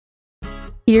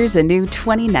Here's a new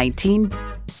 2019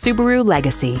 Subaru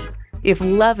Legacy. If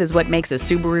love is what makes a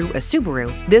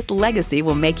Subaru, this Legacy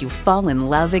will make you fall in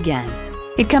love again.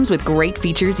 It comes with great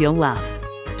features you'll love.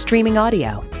 Streaming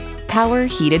audio, power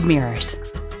heated mirrors,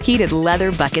 heated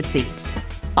leather bucket seats,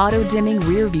 auto-dimming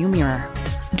rear view mirror,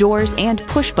 doors and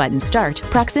push-button start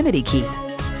proximity key,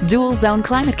 dual-zone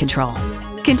climate control,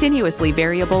 continuously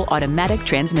variable automatic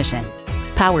transmission,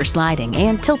 power sliding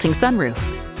and tilting sunroof,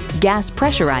 gas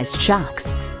pressurized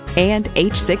shocks, and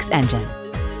H6 engine.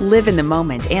 Live in the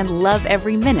moment and love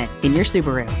every minute in your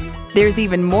Subaru. There's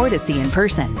even more to see in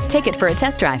person. Take it for a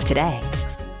test drive today.